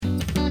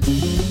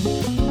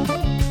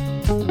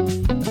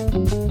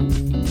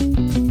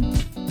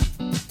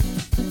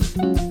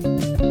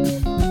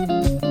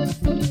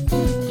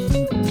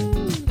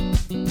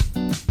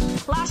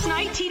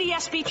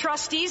TDSB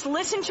trustees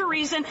listened to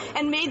reason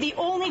and made the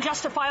only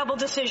justifiable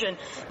decision.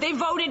 They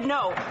voted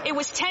no. It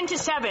was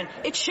 10-7.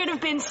 It should have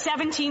been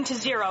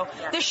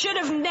 17-0. This should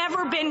have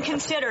never been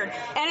considered.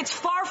 And it's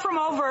far from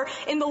over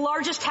in the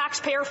largest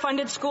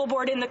taxpayer-funded school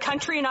board in the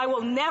country, and I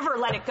will never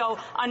let it go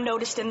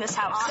unnoticed in this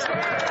House.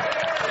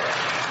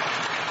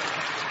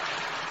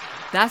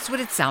 That's what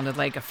it sounded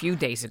like a few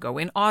days ago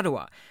in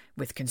Ottawa,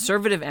 with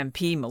Conservative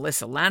MP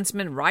Melissa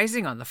Lantsman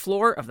rising on the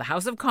floor of the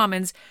House of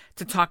Commons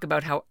to talk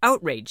about how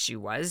outraged she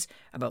was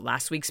about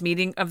last week's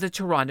meeting of the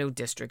Toronto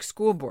District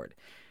School Board.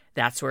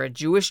 That's where a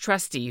Jewish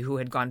trustee who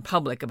had gone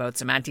public about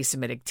some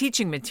anti-Semitic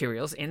teaching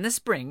materials in the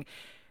spring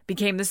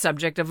became the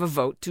subject of a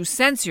vote to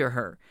censure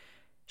her.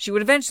 She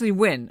would eventually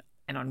win,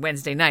 and on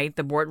Wednesday night,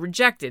 the board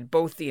rejected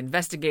both the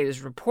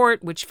investigators'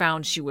 report, which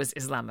found she was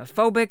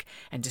Islamophobic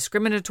and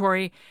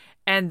discriminatory,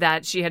 and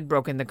that she had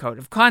broken the code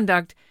of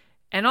conduct,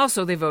 and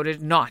also they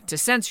voted not to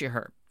censure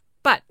her.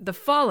 But the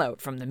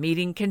fallout from the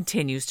meeting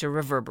continues to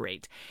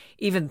reverberate,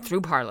 even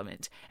through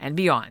Parliament and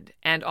beyond.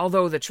 And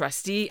although the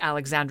trustee,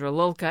 Alexandra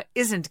Lulka,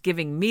 isn't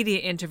giving media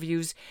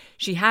interviews,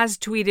 she has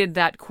tweeted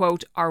that,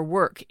 quote, "Our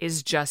work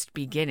is just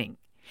beginning."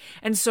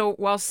 And so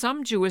while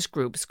some Jewish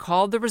groups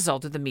called the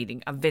result of the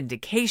meeting a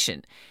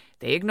vindication,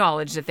 they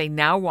acknowledge that they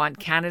now want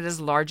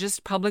Canada's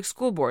largest public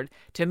school board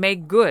to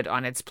make good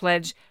on its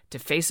pledge to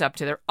face up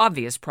to their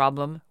obvious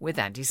problem with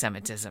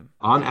anti-Semitism.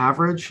 On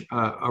average,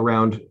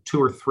 around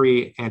 2 or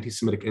 3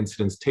 anti-Semitic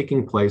incidents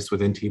taking place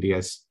within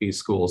TDSB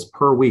schools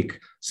per week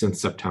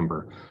since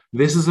September.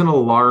 This is an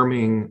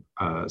alarming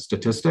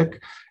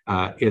statistic.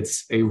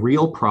 It's a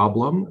real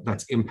problem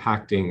that's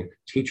impacting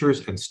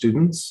teachers and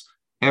students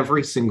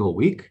every single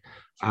week.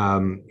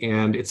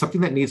 And it's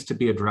something that needs to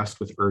be addressed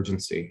with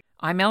urgency.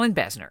 I'm Ellen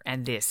Besner,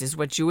 and this is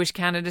what Jewish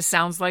Canada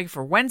sounds like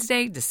for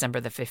Wednesday, December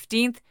the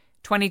 15th,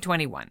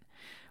 2021.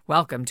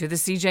 Welcome to the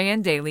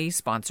CJN Daily,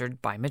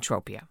 sponsored by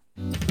Metropia.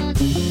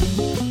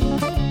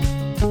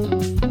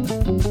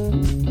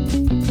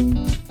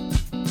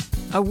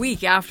 A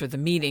week after the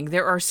meeting,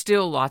 there are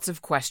still lots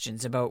of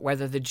questions about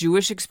whether the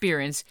Jewish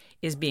experience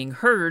is being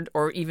heard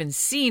or even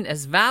seen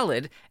as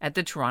valid at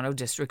the Toronto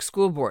District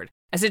School Board,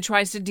 as it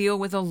tries to deal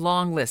with a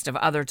long list of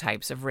other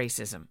types of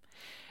racism.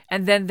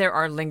 And then there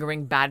are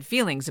lingering bad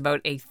feelings about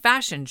a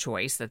fashion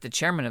choice that the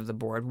chairman of the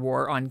board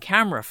wore on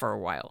camera for a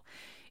while.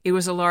 It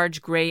was a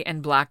large gray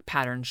and black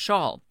patterned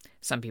shawl.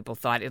 Some people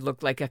thought it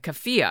looked like a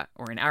keffiyeh,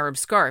 or an Arab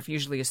scarf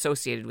usually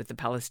associated with the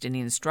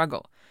Palestinian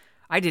struggle.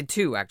 I did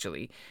too,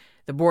 actually.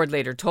 The board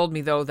later told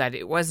me, though, that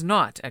it was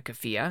not a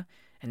keffiyeh,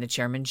 and the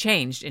chairman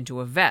changed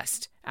into a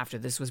vest after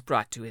this was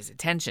brought to his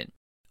attention.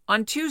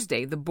 On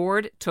Tuesday, the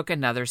board took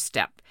another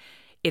step.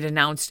 It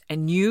announced a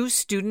new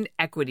student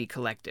equity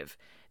collective.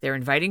 They're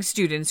inviting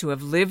students who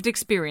have lived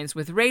experience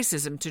with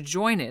racism to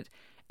join it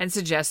and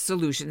suggest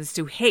solutions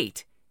to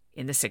hate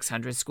in the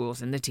 600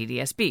 schools in the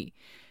TDSB.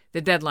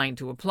 The deadline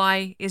to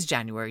apply is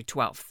January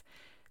 12th.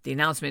 The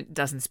announcement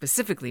doesn't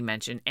specifically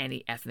mention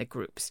any ethnic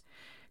groups.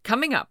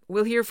 Coming up,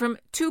 we'll hear from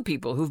 2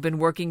 people who've been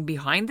working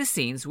behind the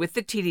scenes with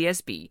the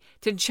TDSB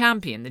to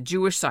champion the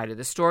Jewish side of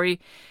the story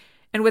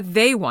and what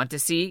they want to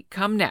see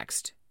come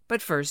next.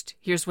 But first,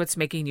 here's what's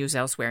making news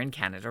elsewhere in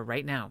Canada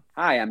right now.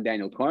 Hi, I'm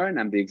Daniel Corrin.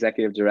 I'm the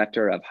Executive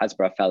Director of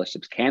Hasbara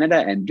Fellowships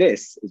Canada, and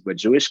this is what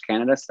Jewish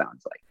Canada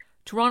sounds like.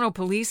 Toronto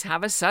police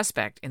have a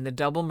suspect in the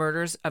double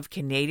murders of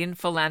Canadian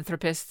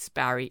philanthropists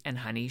Barry and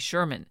Honey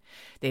Sherman.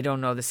 They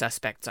don't know the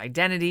suspect's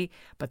identity,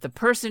 but the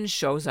person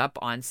shows up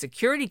on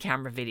security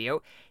camera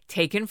video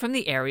taken from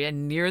the area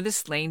near the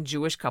slain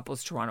Jewish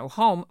couple's Toronto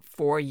home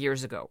 4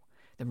 years ago.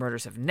 The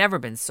murders have never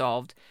been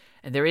solved,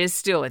 and there is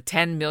still a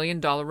 $10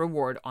 million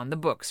reward on the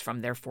books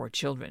from their 4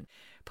 children.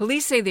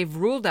 Police say they've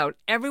ruled out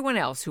everyone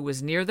else who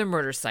was near the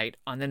murder site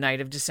on the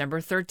night of December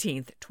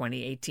 13th,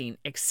 2018,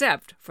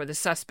 except for the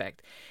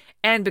suspect.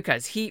 And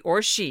because he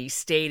or she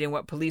stayed in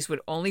what police would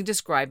only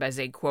describe as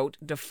a, quote,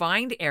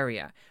 defined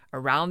area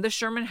around the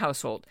Sherman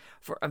household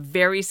for a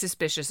very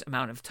suspicious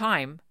amount of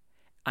time,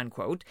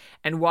 unquote,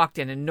 and walked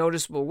in a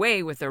noticeable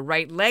way with their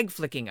right leg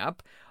flicking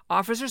up,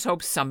 officers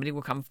hope somebody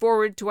will come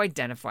forward to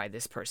identify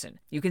this person.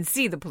 You can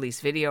see the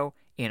police video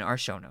in our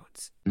show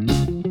notes.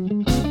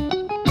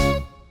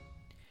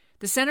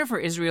 The Centre for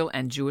Israel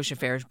and Jewish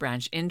Affairs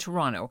branch in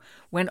Toronto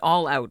went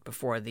all out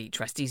before the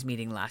trustees'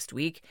 meeting last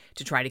week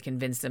to try to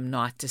convince them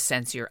not to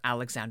censure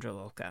Alexandra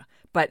Lulka.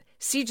 But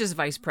CJA's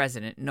vice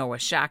president, Noah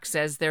Shack,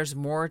 says there's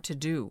more to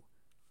do.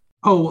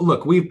 Oh,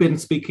 look, we've been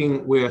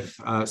speaking with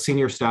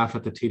senior staff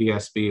at the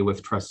TDSB,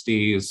 with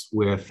trustees,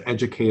 with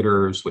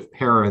educators, with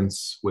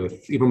parents,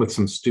 even with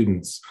some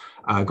students,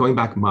 going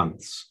back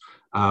months,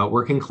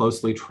 working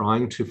closely,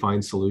 trying to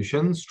find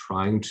solutions,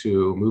 trying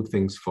to move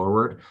things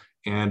forward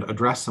and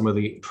address some of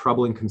the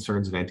troubling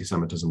concerns of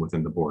anti-Semitism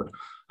within the board.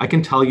 I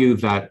can tell you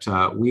that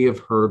we have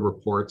heard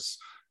reports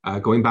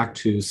going back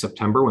to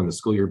September when the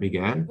school year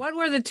began. What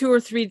were the 2 or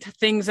 3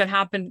 things that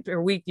happened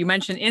per week? You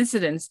mentioned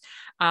incidents.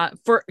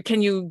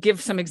 Can you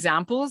give some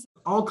examples?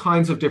 All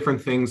kinds of different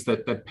things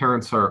that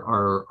parents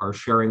are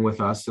sharing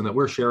with us and that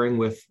we're sharing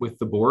with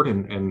the board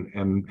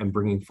and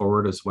bringing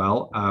forward as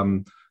well.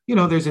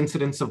 There's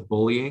incidents of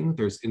bullying,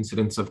 there's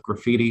incidents of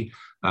graffiti,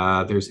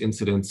 there's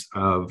incidents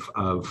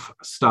of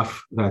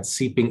stuff that's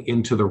seeping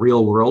into the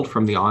real world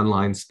from the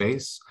online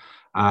space.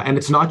 And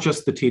it's not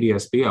just the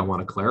TDSB, I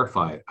want to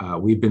clarify.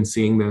 We've been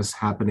seeing this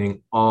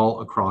happening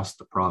all across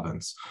the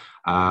province.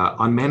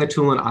 On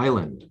Manitoulin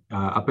Island,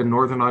 up in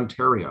Northern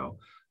Ontario,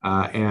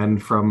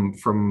 and from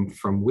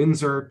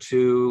Windsor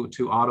to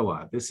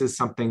Ottawa. This is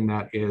something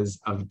that is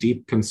of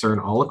deep concern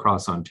all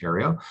across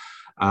Ontario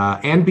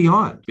and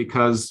beyond,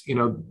 because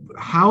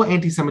how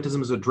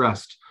anti-Semitism is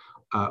addressed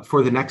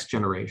for the next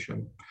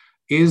generation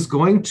is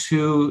going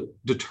to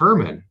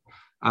determine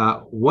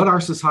what our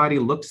society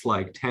looks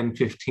like 10,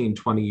 15,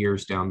 20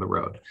 years down the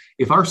road.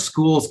 If our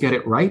schools get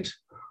it right,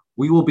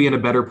 we will be in a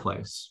better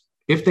place.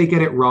 If they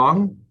get it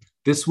wrong,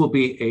 this will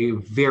be a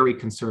very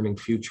concerning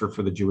future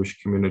for the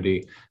Jewish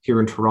community here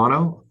in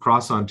Toronto,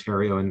 across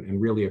Ontario,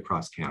 and really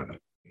across Canada.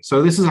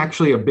 So this is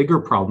actually a bigger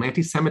problem.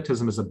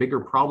 Anti-Semitism is a bigger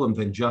problem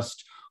than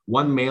just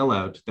one mail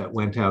out that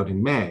went out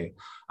in May.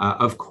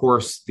 Of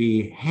course,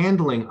 the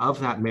handling of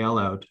that mail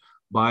out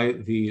by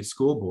the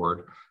school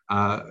board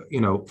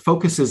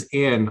focuses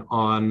in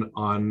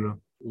on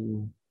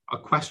a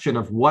question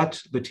of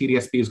what the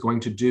TDSB is going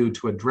to do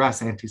to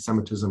address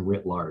anti-Semitism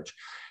writ large.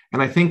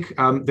 And I think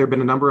there have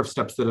been a number of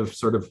steps that have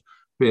sort of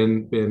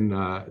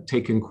been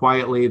taken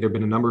quietly. There have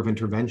been a number of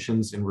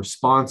interventions in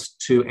response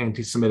to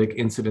anti-Semitic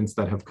incidents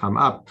that have come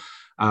up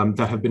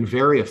that have been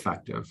very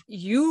effective.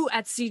 You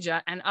at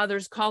CJA and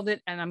others called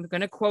it, and I'm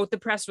going to quote the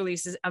press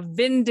releases, a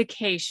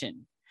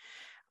vindication.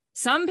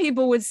 Some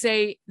people would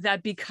say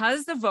that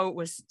because the vote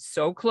was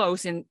so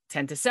close in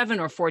 10-7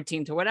 or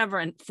 14 to whatever,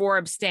 and 4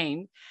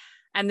 abstained,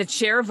 and the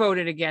chair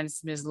voted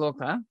against Ms.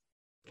 Lulka,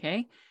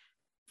 okay,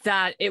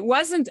 that it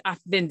wasn't a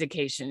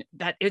vindication,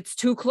 that it's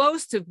too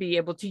close to be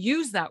able to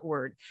use that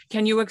word.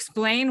 Can you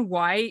explain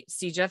why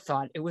CJA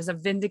thought it was a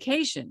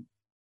vindication?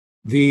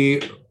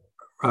 The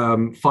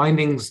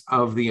findings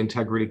of the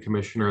Integrity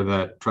Commissioner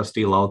that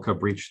Trustee Lulka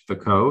breached the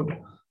code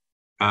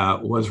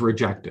was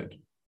rejected.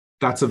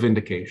 That's a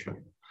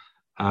vindication.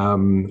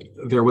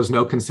 There was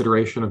no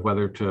consideration of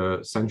whether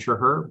to censure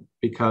her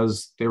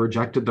because they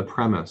rejected the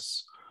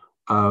premise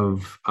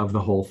of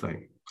the whole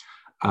thing.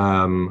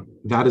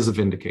 That is a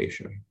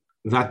vindication.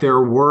 That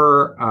there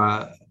were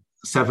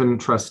 7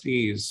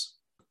 trustees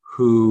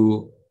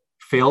who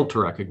failed to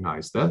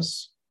recognize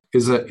this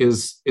is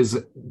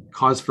a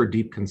cause for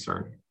deep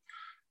concern.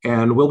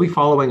 And we'll be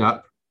following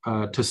up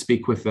to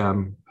speak with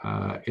them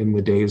in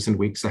the days and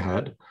weeks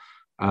ahead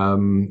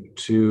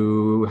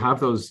to have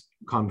those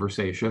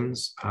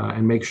conversations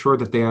and make sure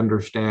that they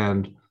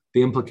understand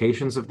the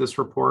implications of this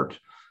report,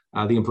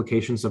 the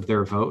implications of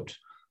their vote,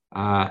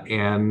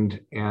 and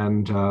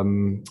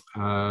to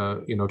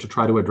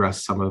try to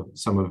address some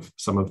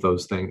of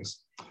those things.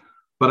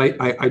 But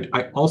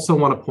I also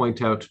want to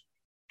point out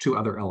 2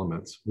 other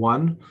elements.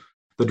 One,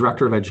 the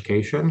Director of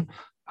Education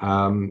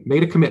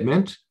made a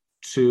commitment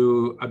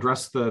to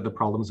address the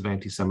problems of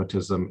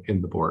anti-Semitism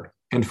in the board.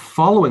 And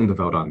following the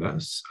vote on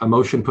this, a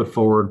motion put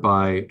forward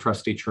by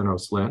Trustee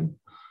Chernos-Lynn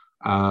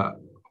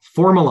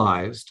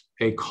formalized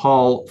a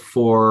call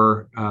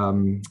for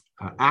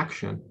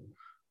action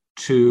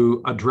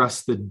to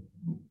address the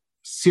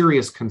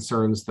serious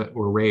concerns that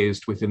were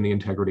raised within the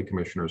Integrity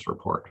Commissioner's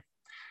report.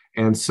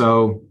 And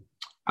so,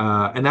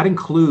 and that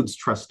includes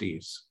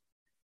trustees,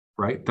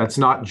 right? That's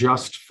not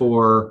just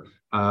for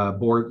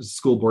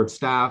school board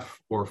staff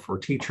or for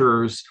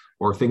teachers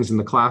or things in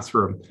the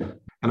classroom.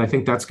 And I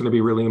think that's going to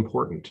be really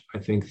important. I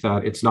think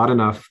that it's not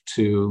enough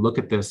to look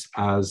at this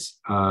as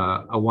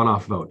a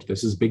one-off vote.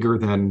 This is bigger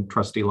than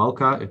Trustee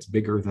Lulka. It's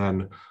bigger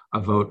than a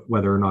vote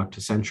whether or not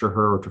to censure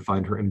her or to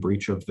find her in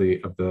breach of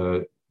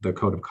the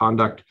code of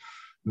conduct.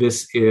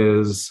 This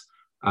is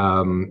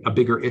a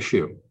bigger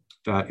issue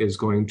that is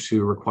going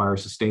to require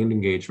sustained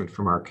engagement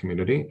from our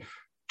community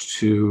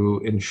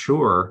to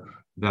ensure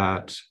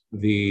that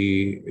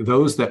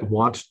those that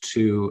want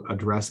to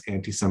address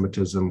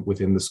anti-Semitism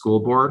within the school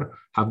board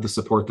have the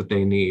support that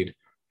they need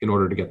in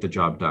order to get the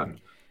job done.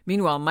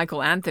 Meanwhile,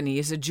 Michael Anthony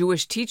is a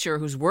Jewish teacher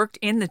who's worked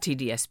in the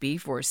TDSB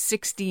for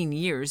 16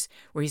 years,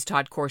 where he's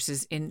taught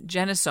courses in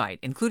genocide,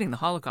 including the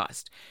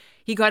Holocaust.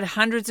 He got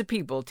hundreds of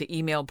people to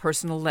email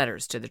personal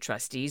letters to the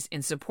trustees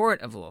in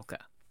support of Lulka.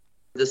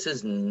 This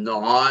is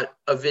not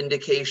a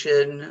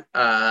vindication.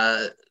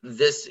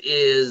 This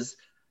is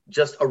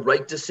just a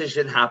right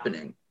decision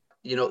happening.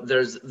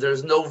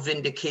 There's no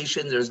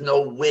vindication. There's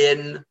no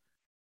win.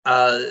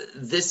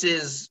 This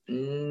is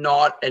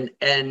not an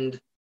end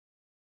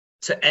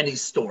to any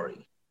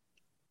story.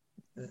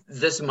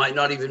 This might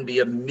not even be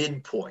a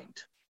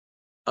midpoint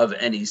of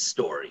any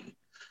story.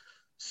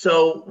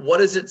 So what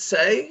does it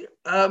say?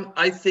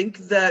 I think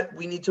that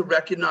we need to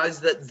recognize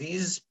that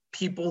these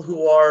people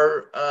who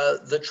are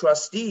the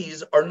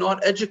trustees are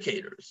not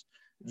educators.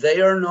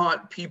 They are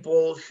not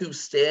people who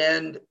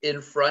stand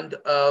in front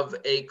of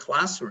a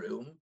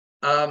classroom.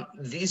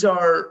 These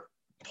are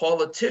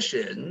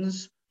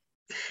politicians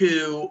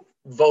who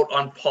vote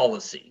on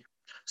policy.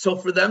 So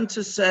for them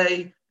to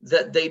say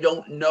that they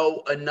don't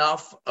know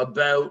enough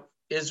about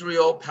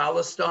Israel,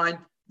 Palestine,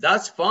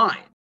 that's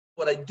fine.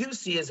 What I do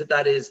see is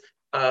that is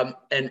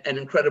an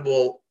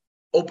incredible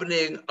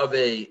opening of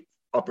a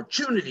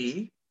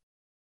opportunity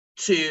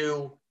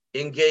to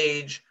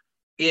engage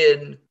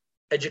in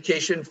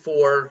education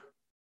for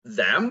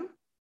them.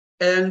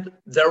 And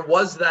there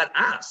was that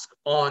ask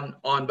on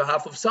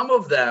behalf of some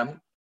of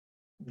them,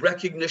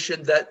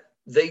 recognition that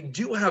they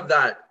do have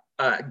that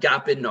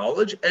gap in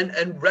knowledge,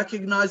 and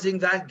recognizing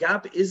that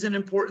gap is an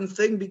important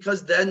thing,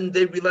 because then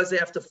they realize they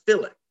have to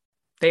fill it.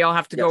 They all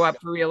have to go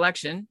up for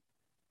re-election.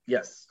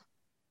 Yes.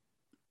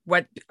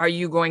 What are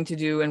you going to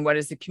do, and what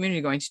is the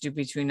community going to do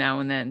between now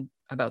and then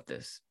about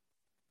this?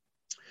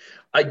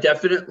 I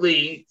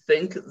definitely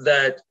think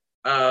that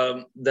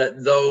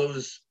that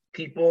those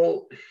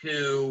people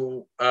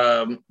who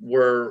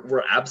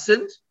were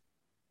absent,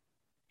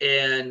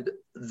 and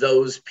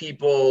those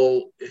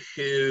people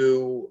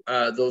who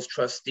those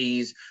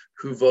trustees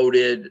who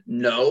voted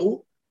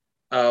no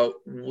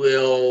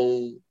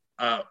will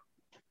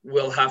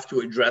have to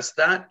address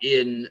that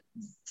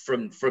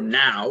from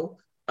now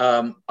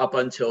up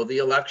until the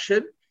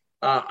election.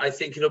 I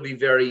think it'll be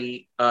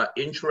very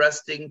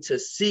interesting to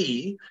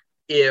see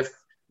if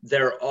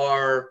there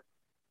are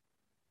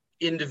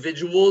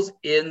individuals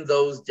in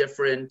those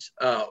different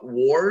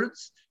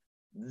wards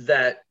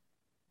that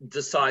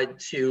decide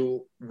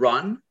to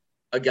run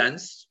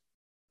against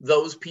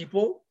those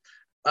people.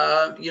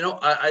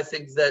 I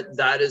think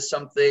that is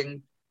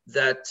something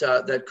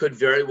that could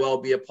very well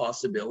be a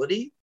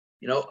possibility.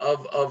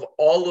 Of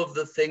all of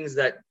the things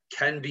that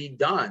can be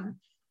done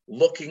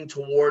looking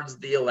towards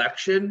the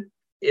election,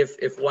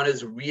 if one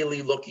is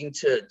really looking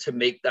to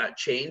make that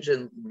change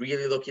and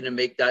really looking to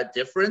make that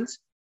difference,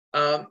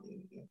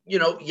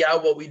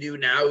 what we do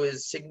now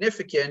is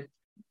significant,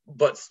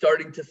 but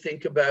starting to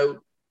think about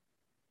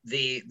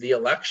the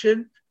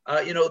election,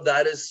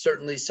 that is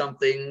certainly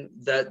something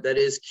that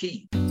is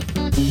key.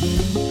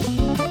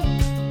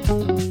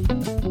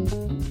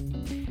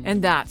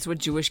 And that's what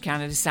Jewish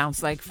Canada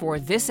sounds like for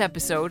this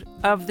episode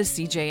of the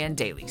CJN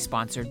Daily,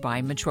 sponsored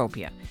by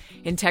Metropia.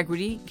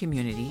 Integrity,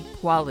 community,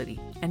 quality,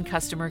 and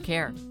customer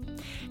care.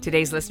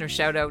 Today's listener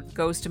shout-out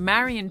goes to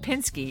Marion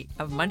Pinsky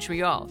of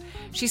Montreal.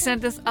 She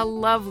sent us a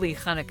lovely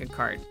Hanukkah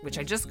card, which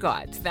I just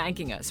got,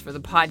 thanking us for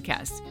the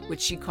podcast,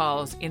 which she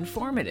calls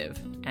informative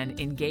and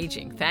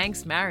engaging.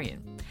 Thanks,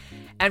 Marion.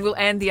 And we'll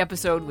end the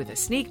episode with a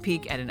sneak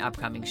peek at an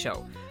upcoming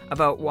show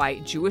about why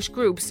Jewish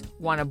groups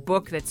want a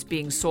book that's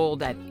being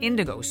sold at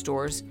Indigo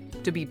stores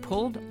to be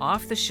pulled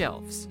off the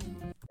shelves.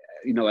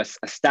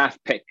 A staff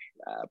pick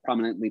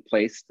prominently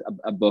placed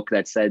a book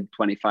that said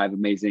 25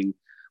 amazing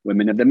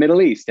women of the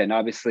Middle East. And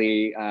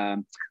obviously,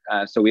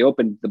 so we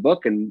opened the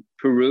book and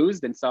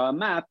perused and saw a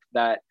map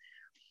that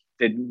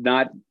did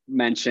not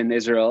mention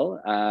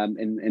Israel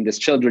in this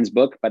children's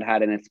book, but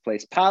had in its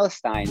place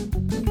Palestine.